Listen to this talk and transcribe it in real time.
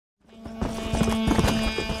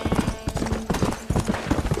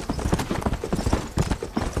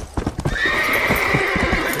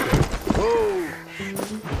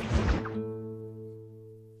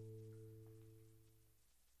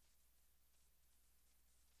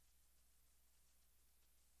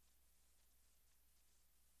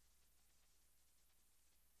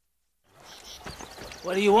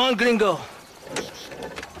What do you want, gringo?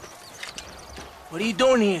 What are you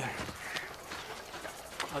doing here?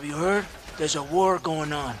 Have you heard? There's a war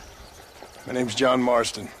going on. My name's John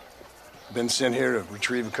Marston. Been sent here to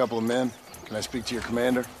retrieve a couple of men. Can I speak to your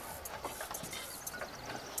commander?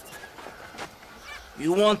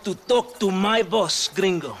 You want to talk to my boss,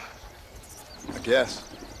 gringo? I guess.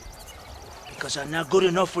 Because I'm not good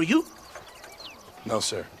enough for you? No,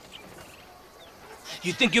 sir.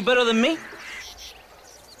 You think you're better than me?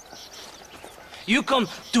 You come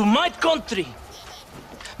to my country,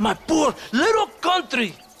 my poor little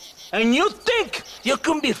country, and you think you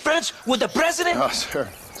can be friends with the president? Oh, sir.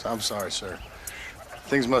 I'm sorry, sir.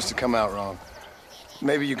 Things must have come out wrong.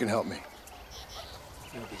 Maybe you can help me.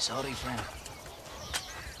 You'll be sorry, friend.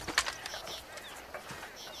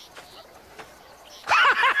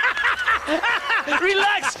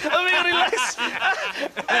 Relax, amigo, relax.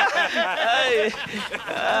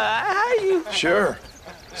 How you? Sure.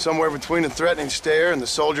 Somewhere between a threatening stare and the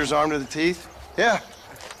soldier's arm to the teeth? Yeah.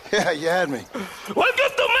 Yeah, you had me.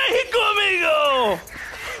 Welcome to Mexico, amigo!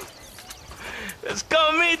 Let's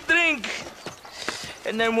come meet, drink,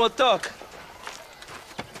 and then we'll talk.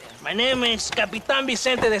 My name is Capitan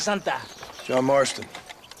Vicente de Santa. John Marston.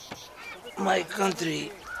 My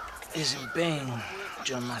country is in pain,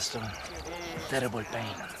 John Marston. Terrible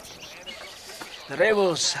pain. The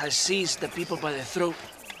rebels have seized the people by the throat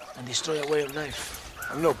and destroy a way of life.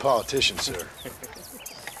 I'm no politician, sir.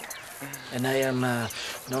 And I am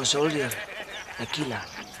no soldier, Aquila.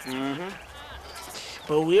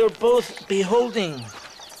 But we are both beholding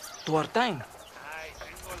to our time.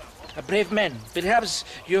 A brave man, perhaps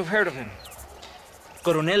you've heard of him.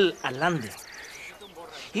 Coronel Allende.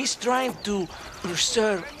 He's trying to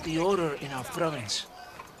preserve the order in our province.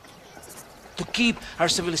 To keep our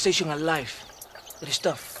civilization alive. It is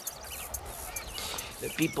tough. The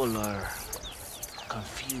people are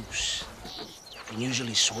confused and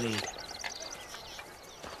usually swayed.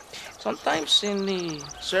 Sometimes in the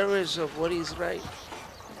service of what is right,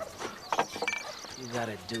 you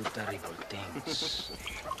gotta do terrible things.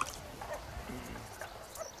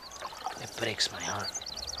 It breaks my heart.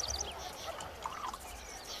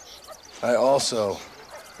 I also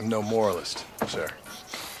am no moralist, sir.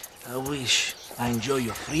 I wish I enjoy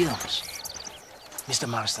your freedoms, Mr.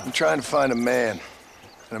 Marston. I'm trying to find a man,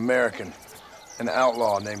 an American, an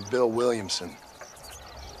outlaw named Bill Williamson.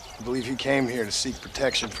 I believe he came here to seek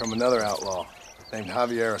protection from another outlaw named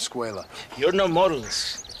Javier Escuela. You're no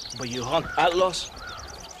moralist, but you hunt outlaws?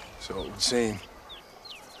 So it would seem.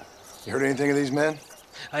 You heard anything of these men?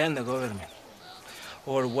 I am the government,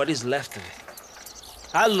 or what is left of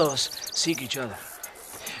it. Outlaws seek each other.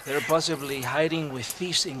 They're possibly hiding with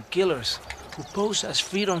thieves and killers who pose as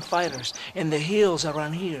freedom fighters in the hills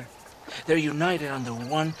around here. They're united under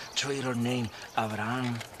one traitor named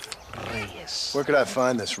Abraham Reyes. Where could I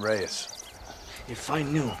find this Reyes? If I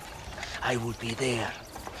knew, I would be there,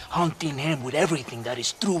 hunting him with everything that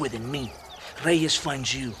is true within me. Reyes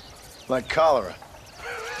finds you. Like cholera.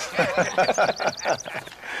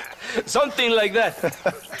 Something like that.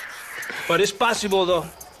 But it's possible, though.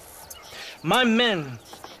 My men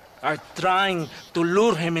are trying to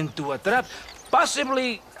lure him into a trap.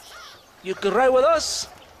 Possibly, you could ride with us.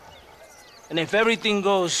 And if everything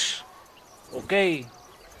goes okay,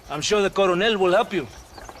 I'm sure the Coronel will help you.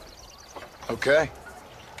 Okay.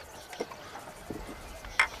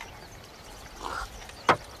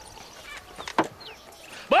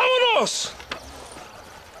 ¡Vámonos!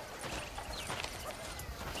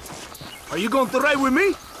 Are you going to ride with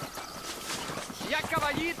me? Ya,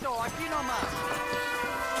 caballito, aquí nomás.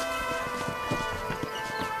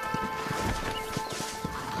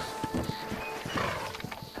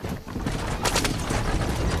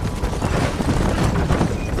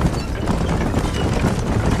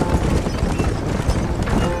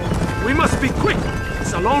 We must be quick.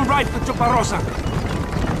 It's a long ride to Chuparosa.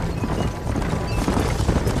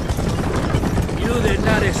 You did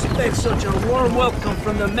not expect such a warm welcome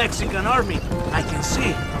from the Mexican army. I can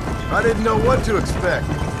see. I didn't know what to expect.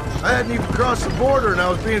 I hadn't even crossed the border and I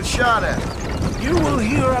was being shot at. You will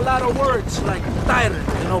hear a lot of words like tyrant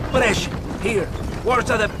and oppression here. Words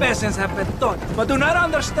that the peasants have been taught, but do not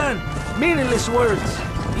understand. Meaningless words.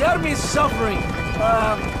 The army is suffering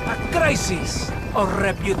a crisis of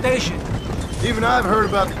reputation. Even I've heard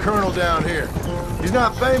about the colonel down here. He's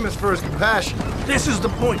not famous for his compassion. This is the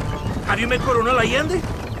point. Have you met Coronel Allende?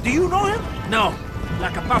 Do you know him? No.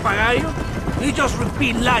 Like a papagayo? He just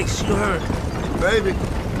repeat lies you heard. Maybe.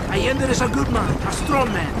 Allende is a good man, a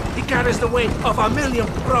strong man. He carries the weight of a million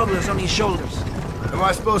problems on his shoulders. Am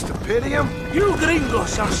I supposed to pity him? You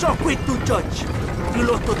gringos are so quick to judge. You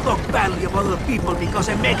love to talk badly of other people because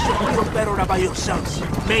it makes you feel better about yourselves.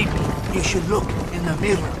 Maybe you should look in the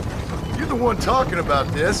mirror. You're the one talking about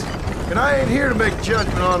this, and I ain't here to make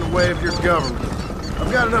judgment on the way of your government.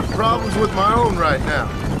 I've got enough problems with my own right now.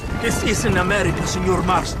 This isn't America, Senor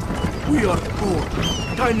Marston. We are poor.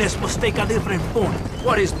 Kindness must take a different form.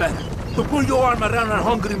 What is better? To pull your arm around a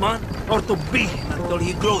hungry man, or to beat him until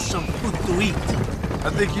he grows some food to eat? I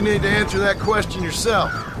think you need to answer that question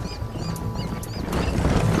yourself.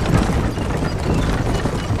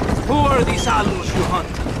 Who are these outlaws you hunt?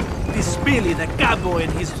 This Billy, the cowboy,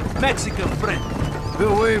 and his Mexican friend.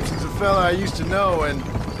 Bill Williamson's a fella I used to know, and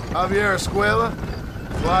Javier Escuela?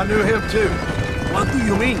 Well, I knew him too. What do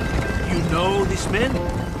you mean? You know these men?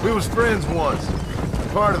 We was friends once.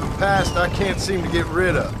 Part of the past I can't seem to get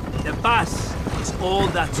rid of. The past is all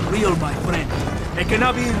that's real, my friend. It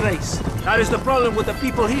cannot be erased. That is the problem with the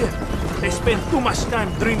people here. They spend too much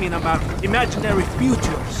time dreaming about imaginary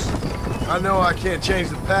futures. I know I can't change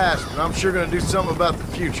the past, but I'm sure gonna do something about the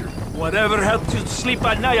future. Whatever helps you sleep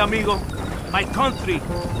at night, amigo. My country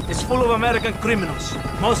is full of American criminals,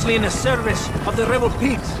 mostly in the service of the rebel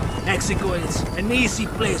pigs. Mexico is an easy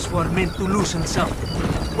place for a man to lose himself,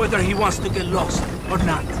 whether he wants to get lost or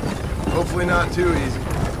not. Hopefully not too easy.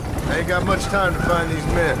 I ain't got much time to find these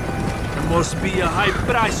men. There must be a high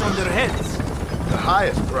price on their heads. The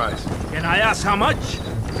highest price. Can I ask how much?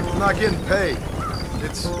 I'm not getting paid.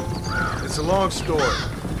 It's a long story.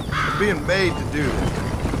 I'm being made to do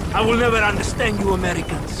it. I will never understand you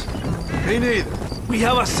Americans. Me neither. We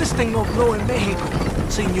have a system of law in Mexico,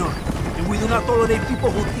 senor, and we do not tolerate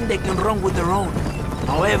people who think they can run with their own.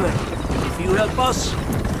 However, if you help us,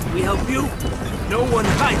 we help you. No one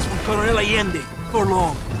hides from Colonel Allende for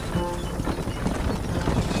long.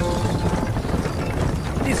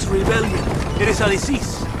 This rebellion, it is a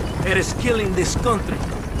disease. It is killing this country.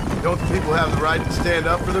 Don't the people have the right to stand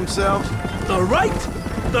up for themselves? The right?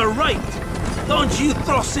 The right! Don't you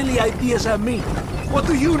throw silly ideas at me. What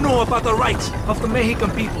do you know about the rights of the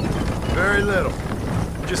Mexican people? Very little.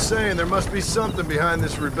 I'm just saying there must be something behind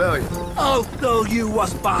this rebellion. I'll tell you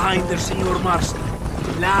what's behind there, Senor Marston.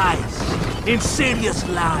 Lies. Insidious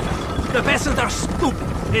lies. The peasants are stupid,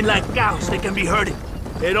 and like cows they can be herded.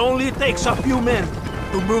 It only takes a few men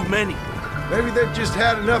to move many. Maybe they've just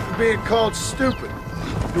had enough of being called stupid.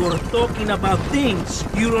 You're talking about things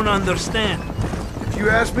you don't understand. If you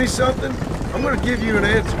ask me something, I'm gonna give you an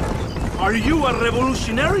answer. Are you a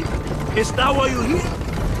revolutionary? Is that why you're here?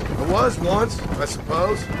 I was once, I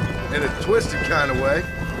suppose. In a twisted kind of way.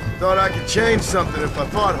 Thought I could change something if I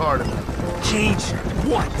fought hard enough. Change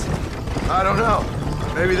what? I don't know.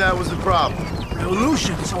 Maybe that was the problem.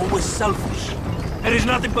 Revolution is always selfish. It is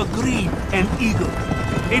nothing but greed and ego.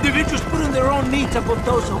 Individuals putting their own needs above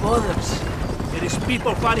those of others. It is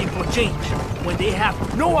people fighting for change when they have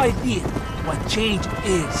no idea what change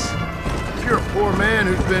is. If you're a poor man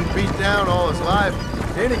who's been beat down all his life,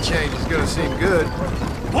 any change is gonna seem good.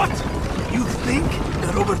 What? You think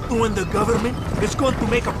that overthrowing the government is going to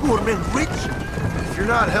make a poor man rich? If you're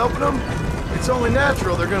not helping them, it's only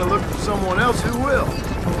natural they're gonna look for someone else who will.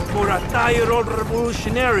 For a tired old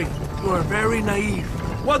revolutionary, you are very naive.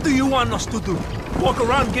 What do you want us to do? Walk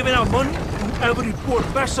around giving out money to every poor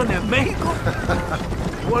person in Mexico?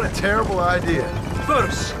 What a terrible idea.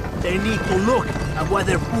 First, they need to look at why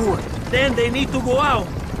they're poor. Then they need to go out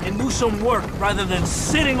and do some work rather than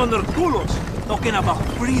sitting on their culos talking about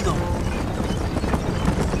freedom.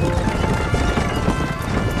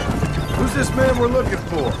 Who's this man we're looking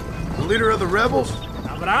for? The leader of the rebels?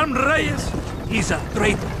 Abraham Reyes, he's a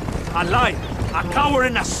traitor, a liar, a coward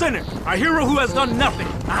and a sinner, a hero who has done nothing.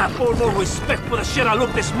 I have far more respect for the shit I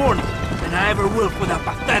looked this morning than I ever will for that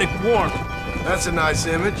pathetic worm. That's a nice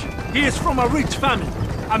image. He is from a rich family,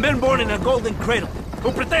 a man born in a golden cradle,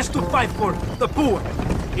 who pretends to fight for the poor.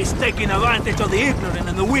 He's taking advantage of the ignorant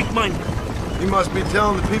and the weak-minded. He must be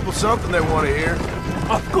telling the people something they want to hear.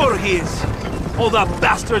 Of course he is. All that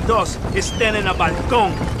bastard does is stand in a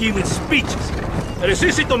balcony giving speeches. It is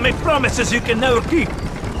easy to make promises you can never keep.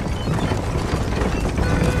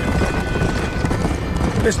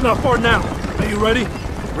 It's not far now. Are you ready?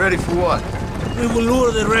 Ready for what? We will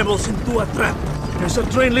lure the rebels into a trap. There's a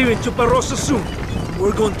train leaving Chuparosa soon.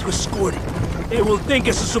 We're going to escort it. They will think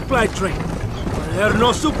it's a supply train. But there are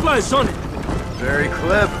no supplies on it. Very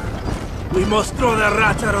clever. We must throw the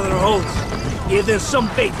rats out of their holes. Give them some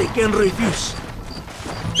bait they can refuse.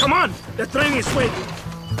 Come on! The train is waiting.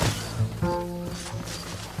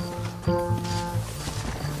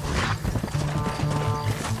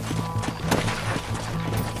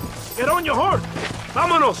 Get on your horse!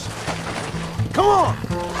 Vámonos! Come on!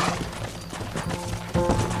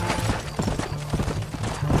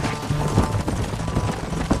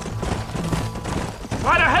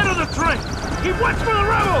 the train! Keep watch for the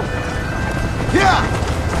rebels! Yeah!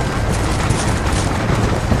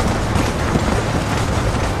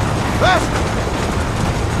 Faster!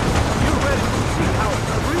 You ready to see how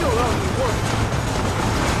a real army works?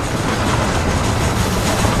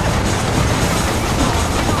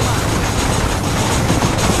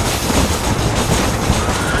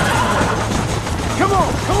 Come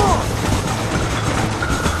on, come on!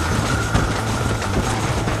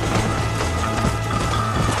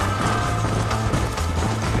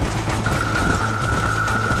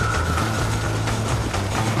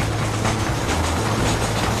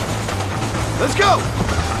 Let's go!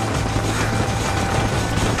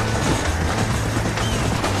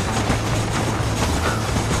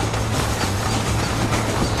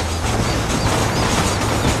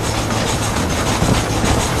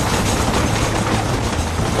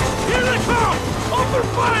 Here they come! Open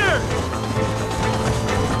fire!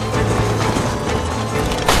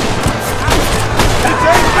 This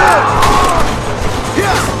ain't good!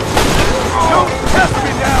 Yeah! Don't test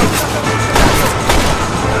me now!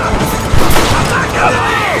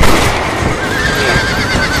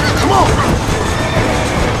 Come on!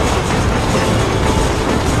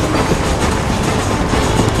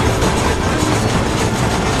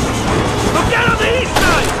 Look out on the east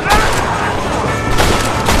side!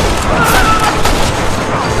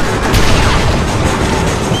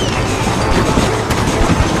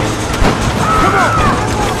 Come on!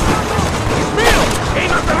 Bill!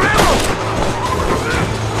 Aim at the rebels!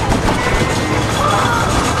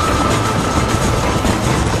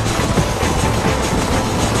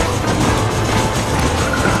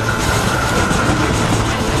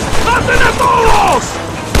 ¡Maten a todos!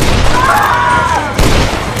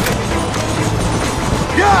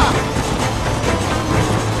 Yeah!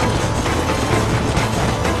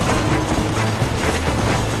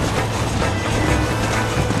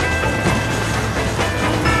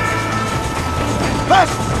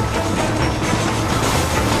 Fast!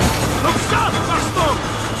 Look south, Gaston!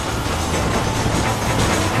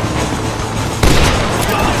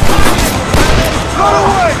 Run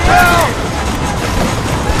away, pal!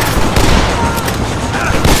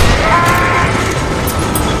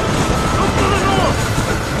 Look to the north!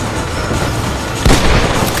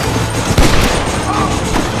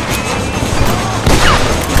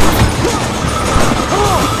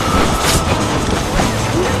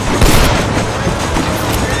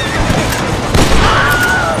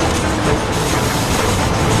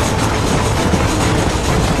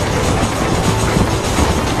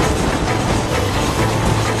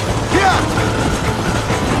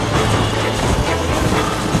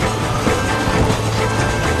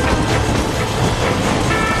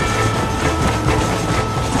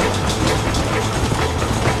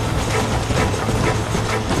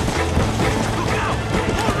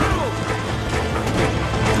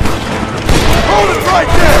 Hold it right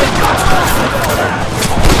there!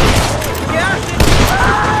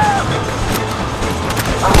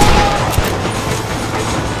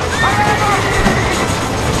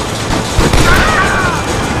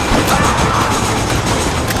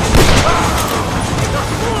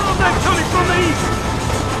 More of them coming from the east!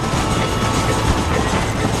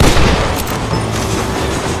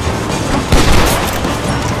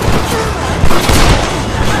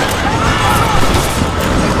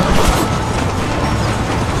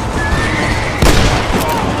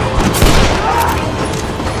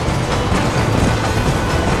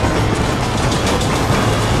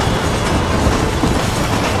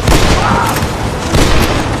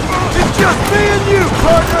 It's just me and you,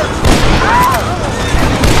 partner!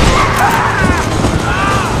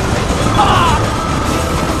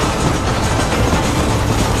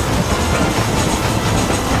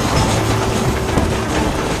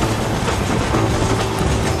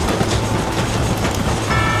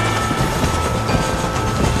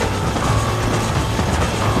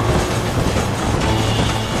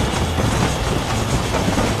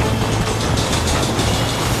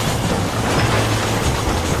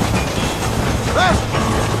 Fast!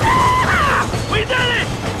 We did it!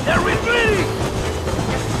 They're retreating!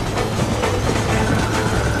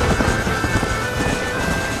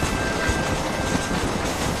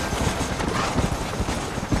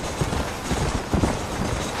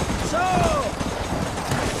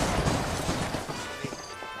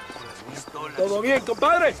 Todo bien,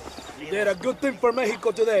 compadre? You did a good thing for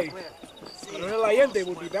Mexico today. Colonel Allende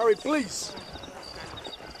will be very pleased.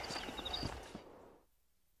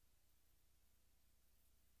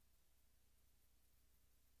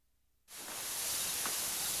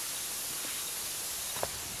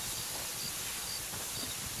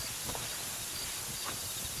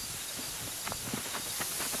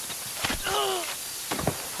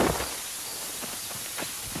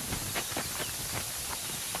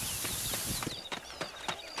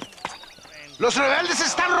 ¡Los rebeldes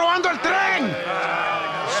están robando el tren!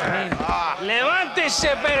 Levántese,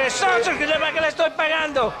 perezoso, que le estoy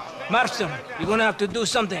pagando. Marston, you're gonna have to do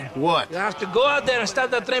something. What? You have to go out there and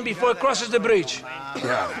stop the train before it crosses the bridge.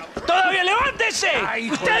 Yeah. ¡Todavía levántese!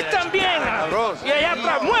 ¡Usted también! Y allá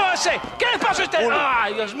atrás, muévase. ¿Qué le pasa a usted?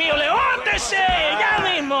 ¡Ay, Dios mío, levántese! ¡Ya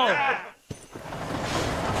mismo!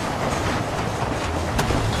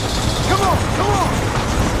 Come on, come on!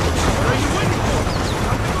 What are you waiting for?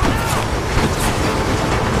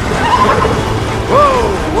 Whoa,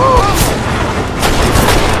 whoa!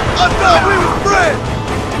 I thought we were friends!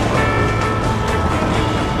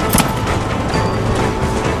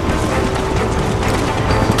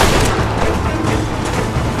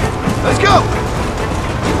 Let's go!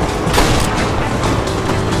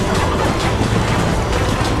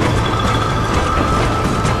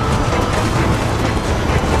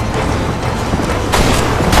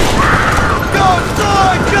 Go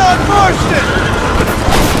inside, John Marston!